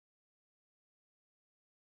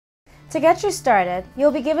To get you started,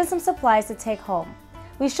 you'll be given some supplies to take home.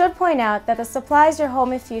 We should point out that the supplies your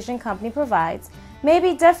home infusion company provides may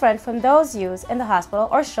be different from those used in the hospital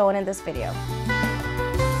or shown in this video.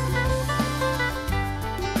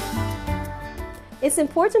 It's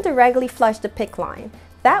important to regularly flush the PICC line.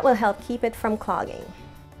 That will help keep it from clogging.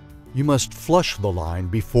 You must flush the line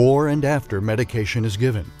before and after medication is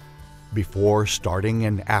given, before starting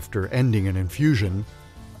and after ending an infusion,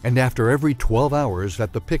 and after every 12 hours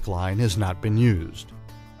that the PICC line has not been used.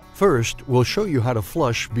 First, we'll show you how to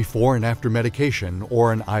flush before and after medication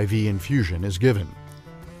or an IV infusion is given.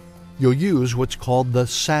 You'll use what's called the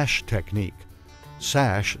SASH technique.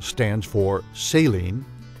 SASH stands for saline,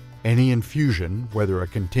 any infusion, whether a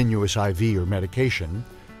continuous IV or medication,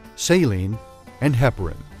 saline, and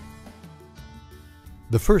heparin.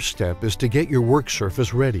 The first step is to get your work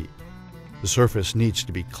surface ready. The surface needs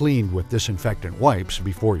to be cleaned with disinfectant wipes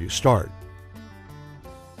before you start.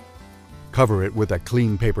 Cover it with a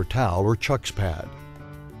clean paper towel or Chuck's pad.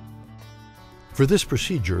 For this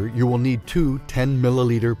procedure, you will need two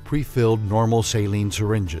 10-milliliter pre-filled normal saline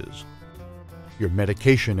syringes, your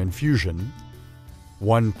medication infusion,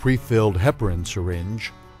 one pre-filled heparin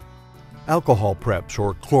syringe, alcohol preps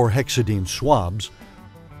or chlorhexidine swabs,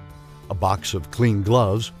 a box of clean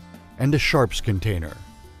gloves, and a sharps container.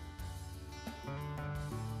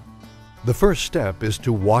 The first step is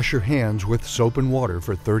to wash your hands with soap and water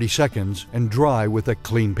for 30 seconds and dry with a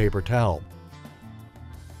clean paper towel.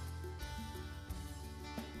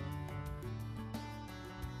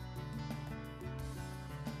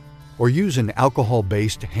 Or use an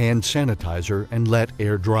alcohol-based hand sanitizer and let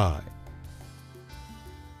air dry.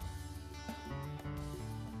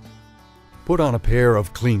 Put on a pair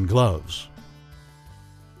of clean gloves.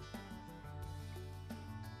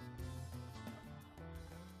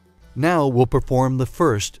 Now we'll perform the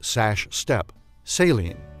first SASH step,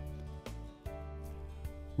 saline.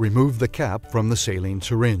 Remove the cap from the saline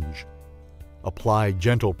syringe. Apply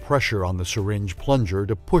gentle pressure on the syringe plunger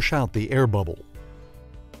to push out the air bubble.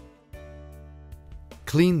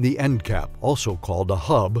 Clean the end cap, also called a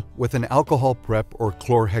hub, with an alcohol prep or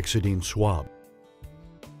chlorhexidine swab.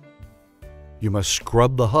 You must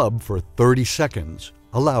scrub the hub for 30 seconds,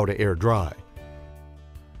 allow to air dry.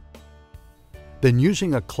 Then,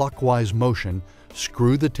 using a clockwise motion,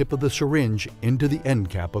 screw the tip of the syringe into the end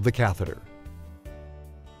cap of the catheter.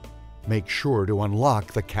 Make sure to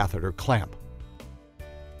unlock the catheter clamp.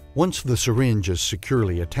 Once the syringe is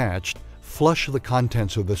securely attached, flush the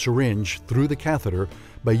contents of the syringe through the catheter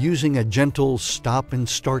by using a gentle stop and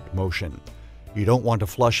start motion. You don't want to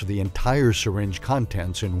flush the entire syringe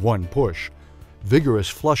contents in one push. Vigorous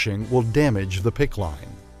flushing will damage the PICC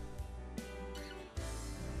line.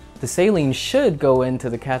 The saline should go into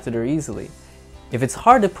the catheter easily. If it's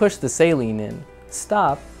hard to push the saline in,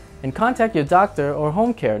 stop and contact your doctor or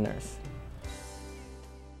home care nurse.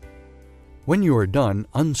 When you are done,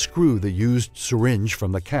 unscrew the used syringe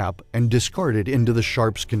from the cap and discard it into the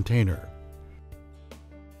sharps container.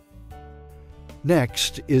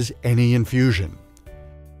 Next is any infusion.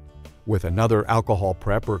 With another alcohol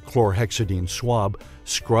prep or chlorhexidine swab,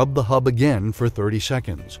 scrub the hub again for 30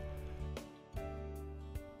 seconds.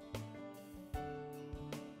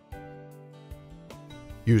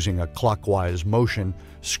 Using a clockwise motion,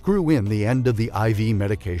 screw in the end of the IV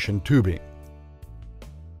medication tubing.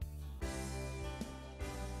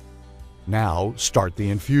 Now start the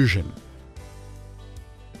infusion.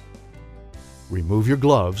 Remove your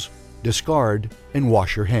gloves, discard, and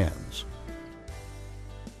wash your hands.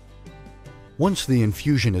 Once the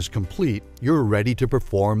infusion is complete, you're ready to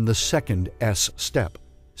perform the second S step,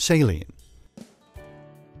 saline.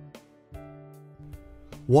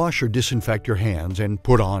 Wash or disinfect your hands and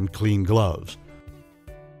put on clean gloves.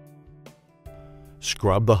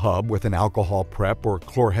 Scrub the hub with an alcohol prep or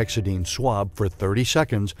chlorhexidine swab for 30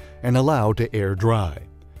 seconds and allow to air dry.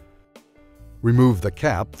 Remove the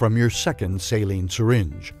cap from your second saline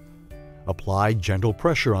syringe. Apply gentle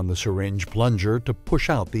pressure on the syringe plunger to push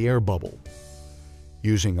out the air bubble.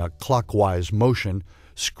 Using a clockwise motion,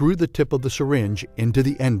 screw the tip of the syringe into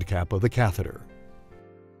the end cap of the catheter.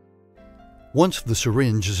 Once the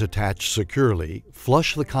syringe is attached securely,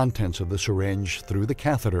 flush the contents of the syringe through the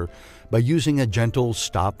catheter by using a gentle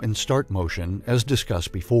stop and start motion as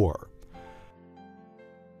discussed before.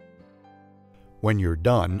 When you're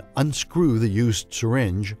done, unscrew the used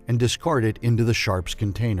syringe and discard it into the sharps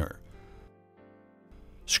container.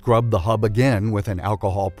 Scrub the hub again with an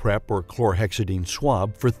alcohol prep or chlorhexidine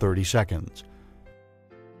swab for 30 seconds.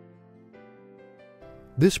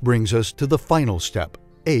 This brings us to the final step,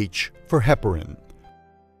 H for heparin.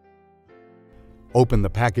 Open the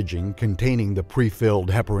packaging containing the pre-filled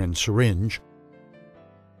heparin syringe.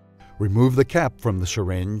 Remove the cap from the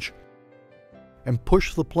syringe and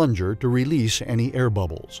push the plunger to release any air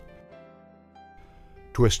bubbles.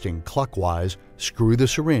 Twisting clockwise, screw the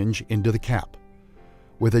syringe into the cap.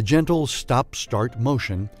 With a gentle stop-start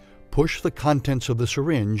motion, push the contents of the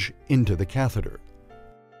syringe into the catheter.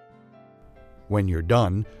 When you're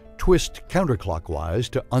done, twist counterclockwise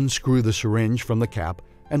to unscrew the syringe from the cap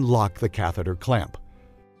and lock the catheter clamp.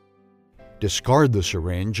 Discard the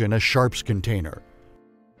syringe in a sharps container.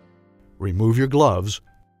 Remove your gloves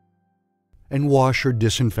and wash or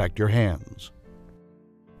disinfect your hands.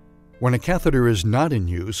 When a catheter is not in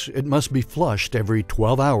use, it must be flushed every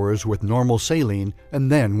 12 hours with normal saline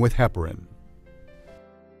and then with heparin.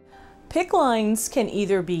 PICC lines can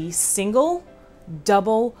either be single,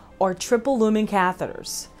 double, or triple lumen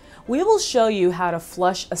catheters. We will show you how to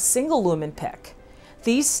flush a single lumen PICC.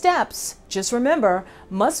 These steps, just remember,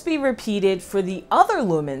 must be repeated for the other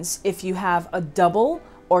lumens if you have a double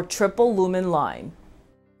or triple lumen line.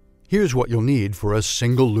 Here's what you'll need for a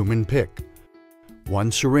single lumen PICC.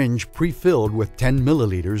 1 syringe pre-filled with 10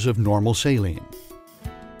 milliliters of normal saline.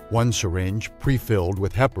 1 syringe pre-filled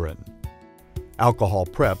with heparin. Alcohol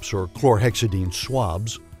preps or chlorhexidine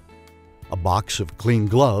swabs. A box of clean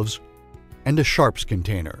gloves, and a sharps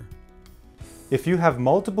container. If you have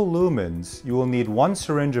multiple lumens, you will need 1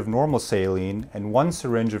 syringe of normal saline and 1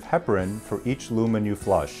 syringe of heparin for each lumen you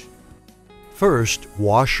flush. First,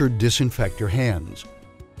 wash or disinfect your hands.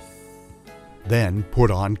 Then put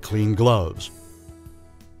on clean gloves.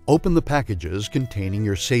 Open the packages containing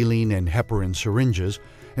your saline and heparin syringes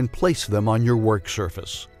and place them on your work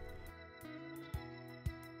surface.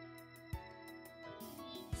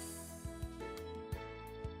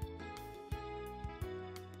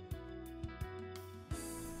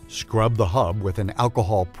 Scrub the hub with an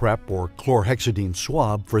alcohol prep or chlorhexidine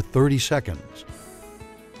swab for 30 seconds.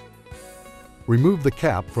 Remove the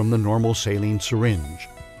cap from the normal saline syringe.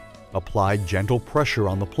 Apply gentle pressure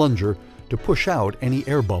on the plunger to push out any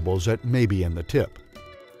air bubbles that may be in the tip.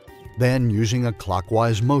 Then, using a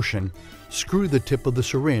clockwise motion, screw the tip of the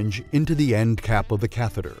syringe into the end cap of the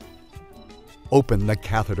catheter. Open the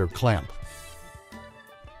catheter clamp.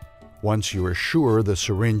 Once you are sure the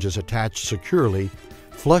syringe is attached securely,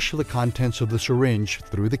 flush the contents of the syringe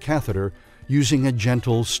through the catheter using a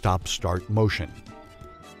gentle stop-start motion.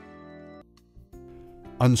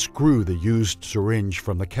 Unscrew the used syringe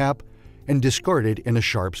from the cap and discard it in a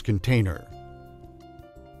sharps container.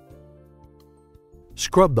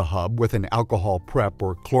 Scrub the hub with an alcohol prep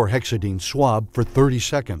or chlorhexidine swab for 30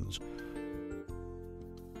 seconds.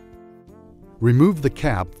 Remove the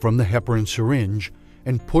cap from the heparin syringe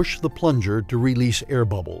and push the plunger to release air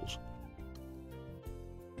bubbles.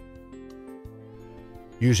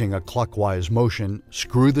 Using a clockwise motion,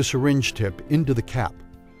 screw the syringe tip into the cap.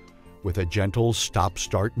 With a gentle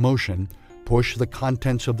stop-start motion, push the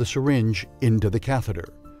contents of the syringe into the catheter.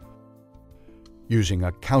 Using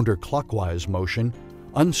a counterclockwise motion,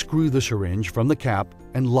 unscrew the syringe from the cap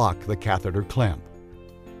and lock the catheter clamp.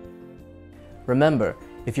 Remember,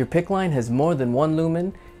 if your PICC line has more than 1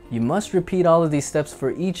 lumen, you must repeat all of these steps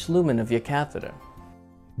for each lumen of your catheter.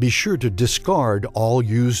 Be sure to discard all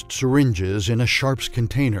used syringes in a sharps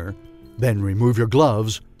container, then remove your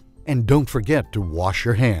gloves, and don't forget to wash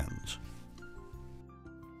your hands.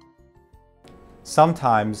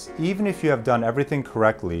 Sometimes, even if you have done everything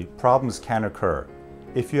correctly, problems can occur.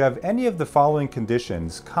 If you have any of the following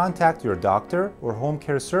conditions, contact your doctor or home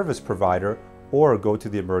care service provider or go to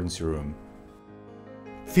the emergency room.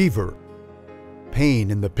 Fever, pain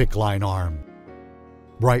in the PICC line arm,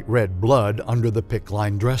 bright red blood under the PICC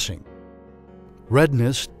line dressing,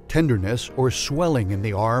 redness, tenderness, or swelling in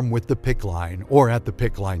the arm with the PICC line or at the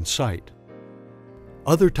PICC line site.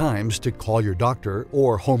 Other times to call your doctor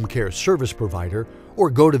or home care service provider or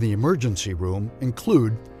go to the emergency room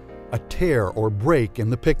include a tear or break in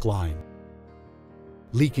the PICC line,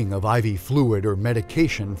 leaking of IV fluid or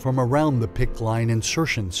medication from around the PICC line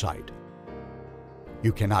insertion site.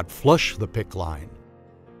 You cannot flush the PICC line.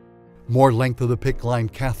 More length of the PICC line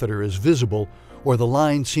catheter is visible, or the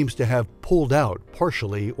line seems to have pulled out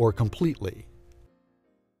partially or completely.